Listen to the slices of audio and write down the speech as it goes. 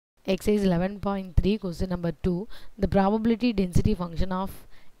exercise 11.3 question number 2 the probability density function of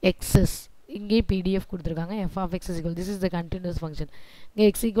x is இங்கே pdf கொடுத்திருக்காங்க f of x is equal this is the continuous function இங்கே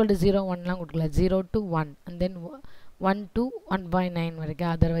x equal to 0 1 லாம் கொடுக்கல 0 to 1 and then 1 to 1.9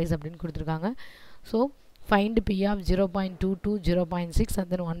 வரைக்கும் otherwise அப்படினு கொடுத்திருக்காங்க so find p of 0.2 to 0.6 and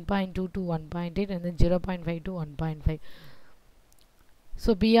then 1.2 to 1.8 and then 0.5 to 1.5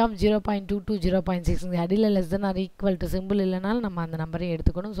 so p of 0.2 to 0.6 இந்த அடியில less than or equal to symbol இல்லனால நம்ம அந்த நம்பரை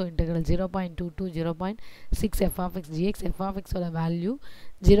எடுத்துக்கணும் so integral 0.2 to 0.6 f of x dx f of x ஓட value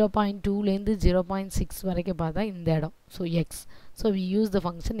 0.2 ல இருந்து 0.6 வரைக்கும் பார்த்தா இந்த இடம் so x so we use the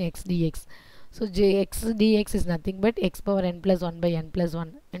function x dx so x dx is nothing but x power n plus 1 by n plus 1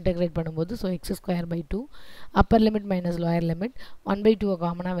 integrate பண்ணும்போது so x square by 2 upper limit minus lower limit 1 by 2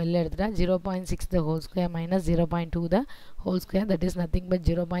 காமனா வெளிய எடுத்துட்டா 0.6 the whole square minus 0.2 the whole square that is nothing but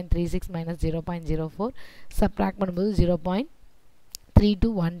 0.36 minus 0.04 subtract பண்ணும்போது 0.3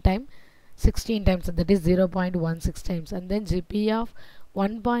 to 1 time 16 times so that is 0.16 times and then gp of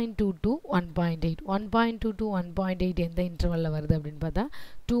 1.2 to 1.8 1.2 to 1.8 எந்த இன்டர்வல்ல வருது அப்படினு பார்த்தா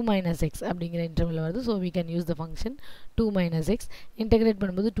 2 minus x அப்படிங்கற இன்டர்வல்ல வருது so we can use the function 2 minus x integrate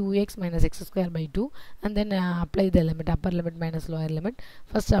பண்ணும்போது 2x minus x square by 2 and then apply the limit upper limit minus lower limit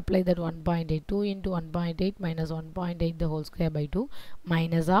first apply that 1.8 2 into 1.8 minus 1.8 the whole square by 2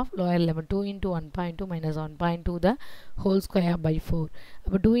 minus of lower limit 2 into 1.2 minus 1.2 the whole square by 4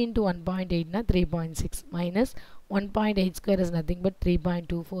 அப்ப 2 into 1.8 னா 3.6 minus 1.8 square is nothing but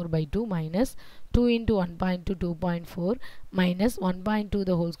 3.24 by 2 minus 2 into 1.2 2.4 minus 1.2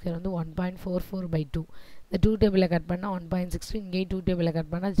 the whole square வந்து 1.44 by 2 the 2 table cut பண்ணா 1.62 இங்கே 2 table cut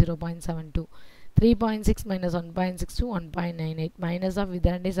பண்ணா 0.72 3.6 minus 1.62 1.98 minus of இது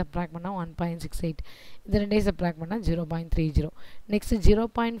ரெண்டையும் subtract பண்ணா 1.68 இது ரெண்டையும் subtract பண்ணா 0.30 next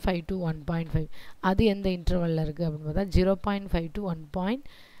 0.5 to 1.5 அது எந்த இன்டர்வல்ல இருக்கு அப்படினு பார்த்தா 0.5 to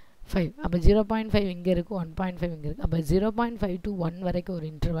 1.5 அப்ப 0.5 இங்க இருக்கு 1.5 இங்க இருக்கு அப்ப 0.5 to 1 வரைக்கும் ஒரு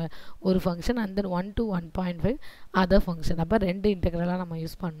இன்டர்வல் ஒரு function and then 1 to 1.5 other function அப்ப ரெண்டு இன்டெகிரலா நம்ம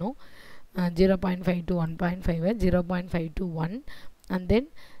யூஸ் பண்ணோம் 0.5 to 1.5 0.5 to 1 and then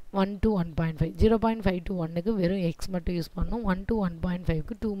 1 to 1.5 0.5 to 1 க்கு வெறும் x மட்டும் யூஸ் பண்ணோம் 1 to 1.5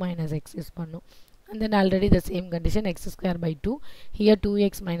 க்கு 2 minus x யூஸ் பண்ணோம் and then already the same condition x square by 2 here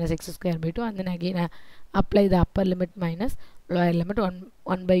 2x minus x square by 2 and then again apply the upper limit minus lower limit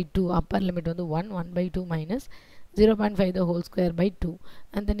 1 by 2 upper limit வந்து 1 by 2 minus 0.5 the whole square by 2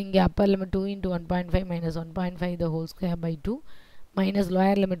 and then இங்க upper limit 2 into 1.5 minus 1.5 the whole square by 2 minus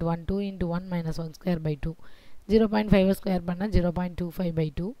lower limit 1 2 into 1 minus 1 square by 2 0.5 square பண்ணா 0.25 by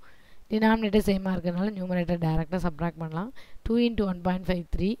 2 denominator same இருக்கறனால numerator டைரக்ட்டா subtract பண்ணலாம் 2 into 1.5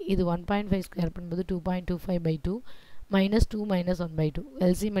 3 இது 1.5 square பண்ணும்போது 2.25 by 2 minus 2 minus 1 by 2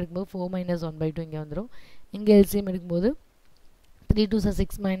 LCM எடுக்கும்போது 4 minus 1 by 2 இங்க வந்துரும் இங்க LCM எடுக்கும்போது 3 2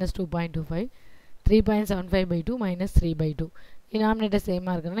 6 minus 2.25 3.75 by 2 minus 3 by 2 denominator same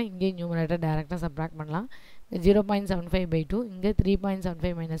இருக்கறனால இங்க numerator டைரக்ட்டா subtract பண்ணலாம் 0.75 by 2 இங்க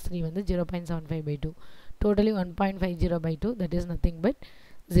 3.75 minus 3 வந்து 0.75 by 2 totally 1.50 by 2 that is nothing but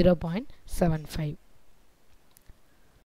 0.75